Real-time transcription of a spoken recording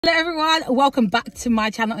Hello everyone, welcome back to my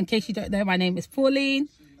channel. In case you don't know, my name is Pauline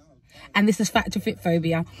and this is Fat to Fit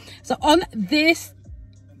Phobia. So on this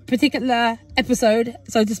particular episode,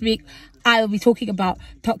 so to speak, I'll be talking about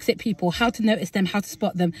toxic people, how to notice them, how to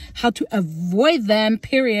spot them, how to avoid them,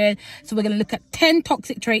 period. So we're going to look at 10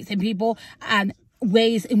 toxic traits in people and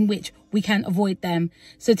ways in which we can avoid them.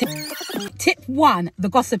 So tip 1, the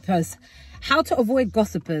gossipers. How to avoid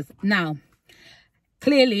gossipers. Now,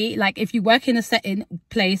 clearly, like if you work in a setting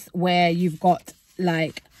place where you've got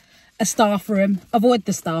like a staff room, avoid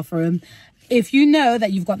the staff room. If you know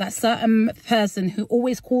that you've got that certain person who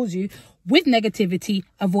always calls you with negativity,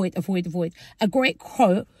 avoid. A great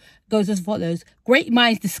quote goes as follows: great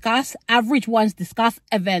minds discuss, average ones discuss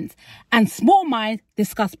events, and small minds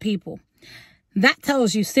discuss people. That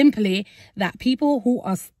tells you simply that people who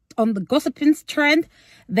are on the gossiping trend,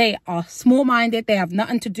 they are small-minded, they have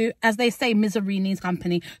nothing to do. As they say, misery needs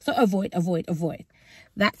company. So avoid.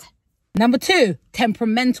 That's number 2,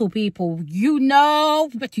 temperamental people. You know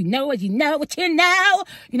the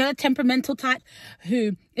temperamental type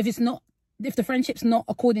who, if the friendship's not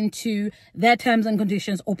according to their terms and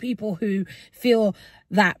conditions, or people who feel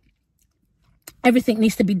that everything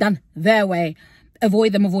needs to be done their way,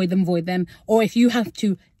 avoid them. Or if you have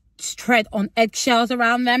to tread on eggshells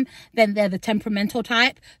around them, then they're the temperamental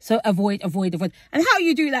type. So avoid. And how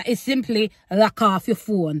you do that is simply lock off your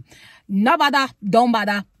phone. Don't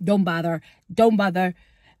bother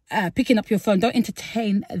picking up your phone. Don't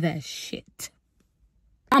entertain their shit.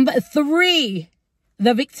 Number 3,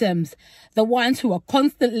 the victims, the ones who are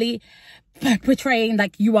constantly portraying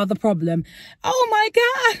like you are the problem. Oh my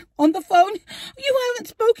God, on the phone, you haven't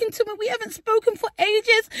spoken to me, we haven't spoken for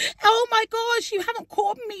ages. Oh my gosh, you haven't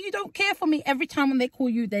called me, you don't care for me. Every time when they call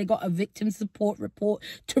you, they got a victim support report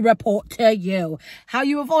to report to you. How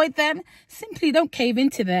you avoid them? Simply don't cave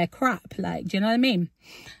into their crap. Like, do you know what I mean?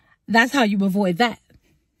 That's how you avoid that.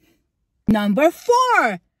 Number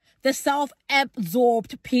 4, the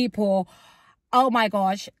self-absorbed people. Oh my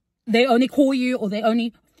gosh, they only call you, or they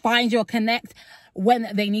only find your connect when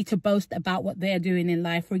they need to boast about what they're doing in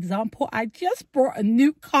life. For example, I just bought a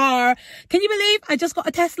new car. Can you believe I just got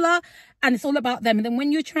a Tesla? And it's all about them. And then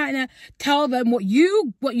when you're trying to tell them what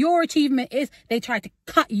your achievement is, they try to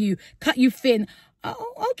cut you thin.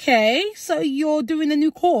 Oh, okay. So you're doing a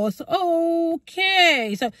new course.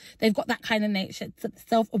 Okay. So they've got that kind of nature.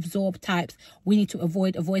 Self-absorbed types. We need to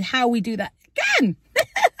avoid. How we do that? Again,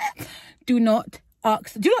 do not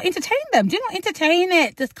entertain them. Do not entertain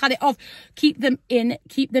it. Just cut it off. Keep them in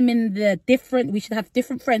the different. We should have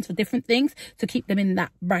different friends for different things to keep them in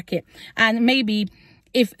that bracket. And maybe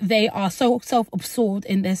if they are so self-absorbed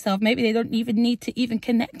in their self, maybe they don't even need to even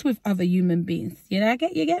connect with other human beings. You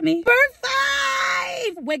get me? Number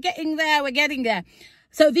 5. We're getting there.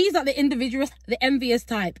 So these are the individuals, the envious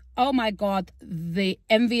type. Oh my God, the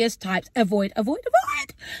envious types. Avoid.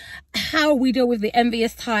 How we deal with the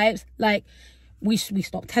envious types, like, we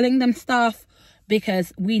stop telling them stuff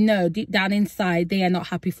because we know deep down inside they are not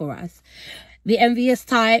happy for us. The envious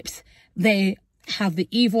types, they have the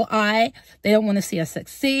evil eye. They don't want to see us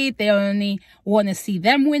succeed. They only want to see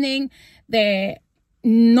them winning. They're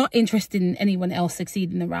not interested in anyone else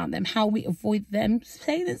succeeding around them. How we avoid them?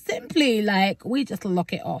 Say it simply, like, we just lock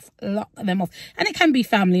them off. And it can be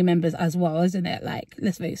family members as well, isn't it? Like,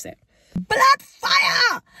 let's face it. Blood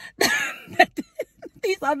fire!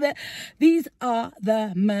 These are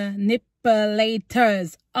the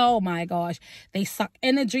manipulators. Oh my gosh. They suck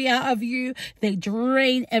energy out of you. They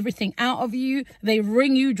drain everything out of you. They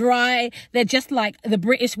wring you dry. They're just like the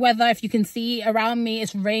British weather. If you can see around me,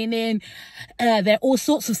 it's raining. They're all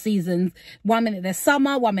sorts of seasons. 1 minute they're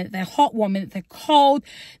summer, 1 minute they're hot, 1 minute they're cold.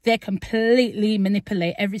 They completely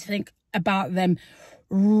manipulate everything about them.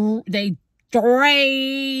 They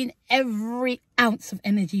drain every ounce of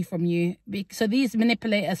energy from you. So these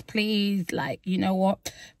manipulators, please, like, you know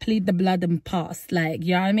what, plead the blood and pass. Like,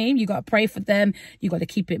 you know what I mean? You got to pray for them. You got to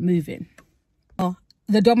keep it moving. Oh,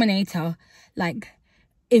 the dominator, like,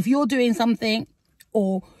 if you're doing something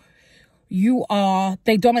or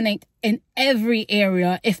they dominate in every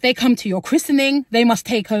area. If they come to your christening, they must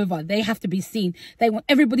take over. They have to be seen. They want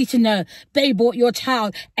everybody to know they bought your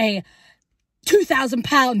child a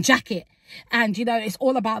 £2,000 jacket. And it's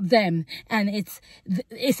all about them, and it's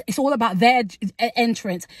all about their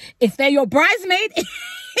entrance. If they're your bridesmaid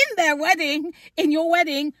in your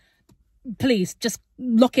wedding, please just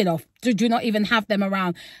lock it off. Do not even have them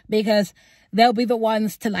around, because they'll be the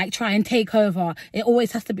ones to like try and take over. It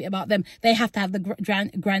always has to be about them. They have to have the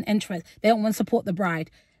grand entrance. They don't want to support the bride.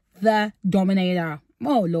 The dominator.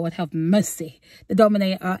 Oh Lord have mercy. The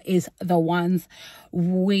dominator is the ones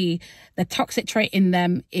the toxic trait in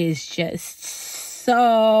them is just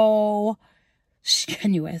so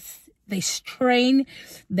strenuous. They strain,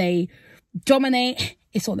 they dominate.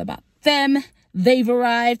 It's all about them. They've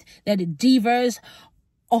arrived. They're the divas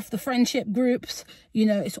of the friendship groups. You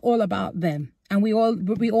know, it's all about them. And we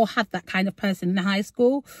all had that kind of person in high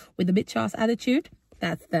school with the bitch ass attitude.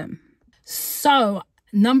 That's them. So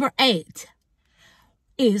number 8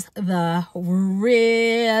 is the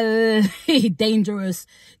really dangerous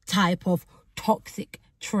type of toxic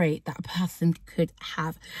trait that a person could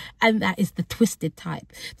have, and that is the twisted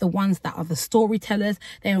type. The ones that are the storytellers.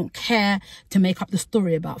 They don't care to make up the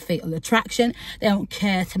story about fatal attraction. They don't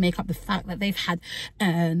care to make up the fact that they've had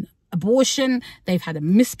an abortion, they've had a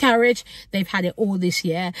miscarriage, they've had it all this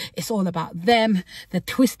year. It's all about them, the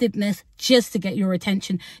twistedness, just to get your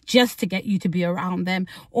attention, just to get you to be around them,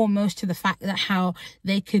 almost to the fact that how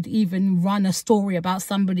they could even run a story about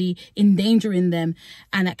somebody endangering them,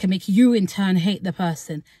 and that can make you in turn hate the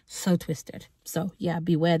person. So twisted. So yeah,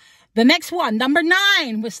 beware. The next one, number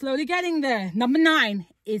 9, we're slowly getting there. Number 9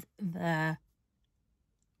 is the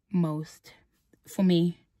most, for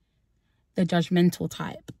me, the judgmental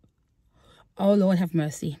type. Oh Lord have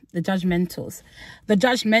mercy. The judgmentals. The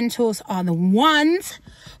judgmentals are the ones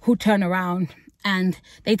who turn around and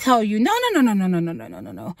they tell you, no.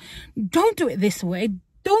 Don't do it this way.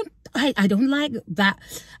 I don't like that.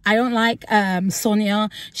 I don't like Sonia.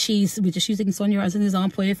 We're just using Sonia as an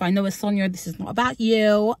example. If I know a Sonia, this is not about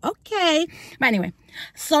you. Okay. But anyway,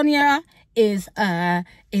 Sonia is can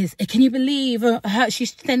you believe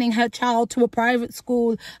she's sending her child to a private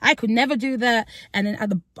school? I could never do that. And then at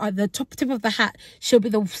the tip of the hat, she'll be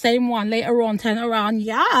the same one later on, turn around.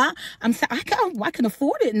 Yeah, I can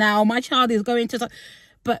afford it now. My child is going to,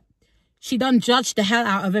 but she done judge the hell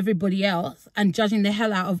out of everybody else and judging the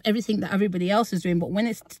hell out of everything that everybody else is doing. But when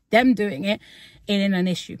it's them doing it, it ain't an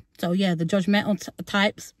issue. So yeah, the judgmental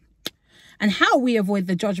types. And how we avoid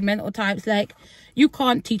the judgmental types, like, you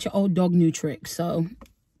can't teach an old dog new tricks. So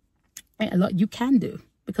a lot you can do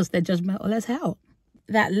because they're judgmental as hell.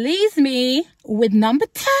 That leaves me with number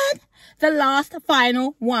 10. The last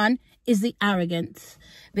final one is the arrogance.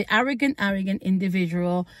 The arrogant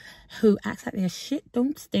individual who acts like their shit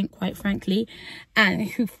don't stink, quite frankly, and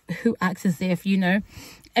who acts as if, you know,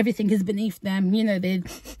 everything is beneath them. You know, they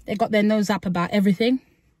got their nose up about everything.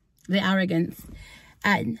 The arrogance.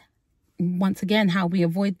 And once again, how we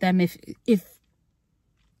avoid them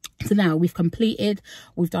so now we've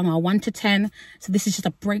done our 1 to 10. So this is just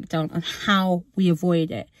a breakdown on how we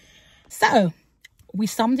avoid it. So we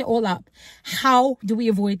summed it all up. How do we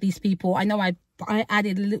avoid these people? I know I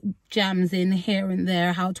added little gems in here and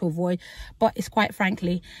there, how to avoid, but it's quite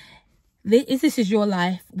frankly, this is your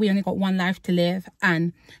life. We only got one life to live.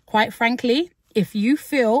 And quite frankly, if you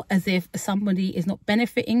feel as if somebody is not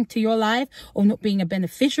benefiting to your life or not being a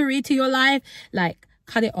beneficiary to your life, like,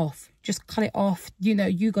 cut it off. Just cut it off. You know,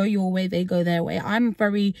 you go your way, they go their way. I'm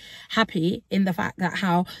very happy in the fact that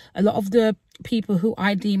how a lot of the people who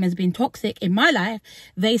I deem as being toxic in my life,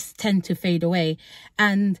 they tend to fade away.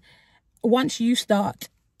 And once you start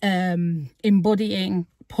embodying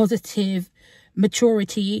positive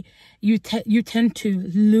maturity, you tend to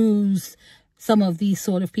lose some of these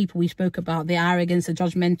sort of people we spoke about, the arrogance, the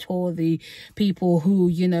judgmental, the people who,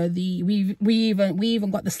 you know, we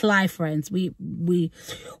even got the sly friends. We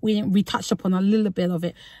touched upon a little bit of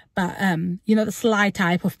it, but you know, the sly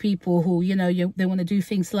type of people who, you know, they want to do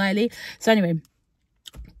things slyly. So anyway,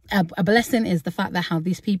 a blessing is the fact that how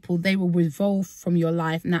these people, they will revolve from your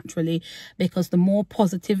life naturally, because the more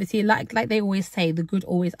positivity, like they always say, the good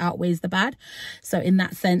always outweighs the bad. So in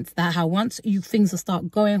that sense, that how once things will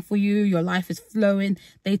start going for you, your life is flowing,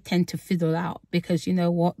 they tend to fizzle out, because you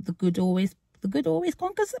know what, the good always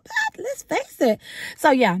conquers the bad. Let's face it.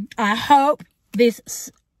 So yeah, I hope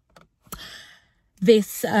this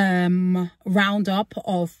roundup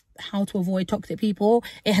of how to avoid toxic people,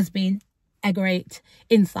 it has been a great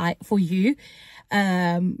insight for you.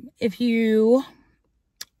 If you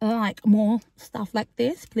like more stuff like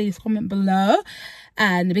this, please comment below.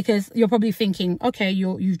 And because you're probably thinking, okay,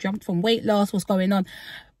 you've jumped from weight loss, what's going on?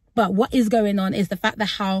 But what is going on is the fact that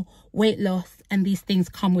how weight loss and these things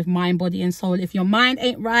come with mind, body and soul. If your mind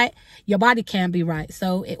ain't right, your body can't be right.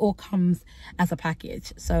 So it all comes as a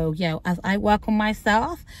package. So yeah, as I work on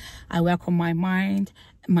myself, I work on my mind,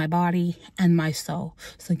 my body and my soul.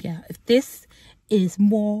 So yeah, if this is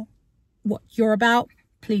more what you're about,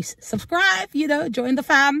 please subscribe, you know, join the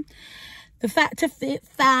fam, the Fat to Fit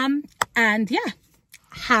fam. And yeah,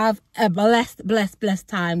 have a blessed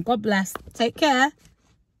time. God bless. Take care.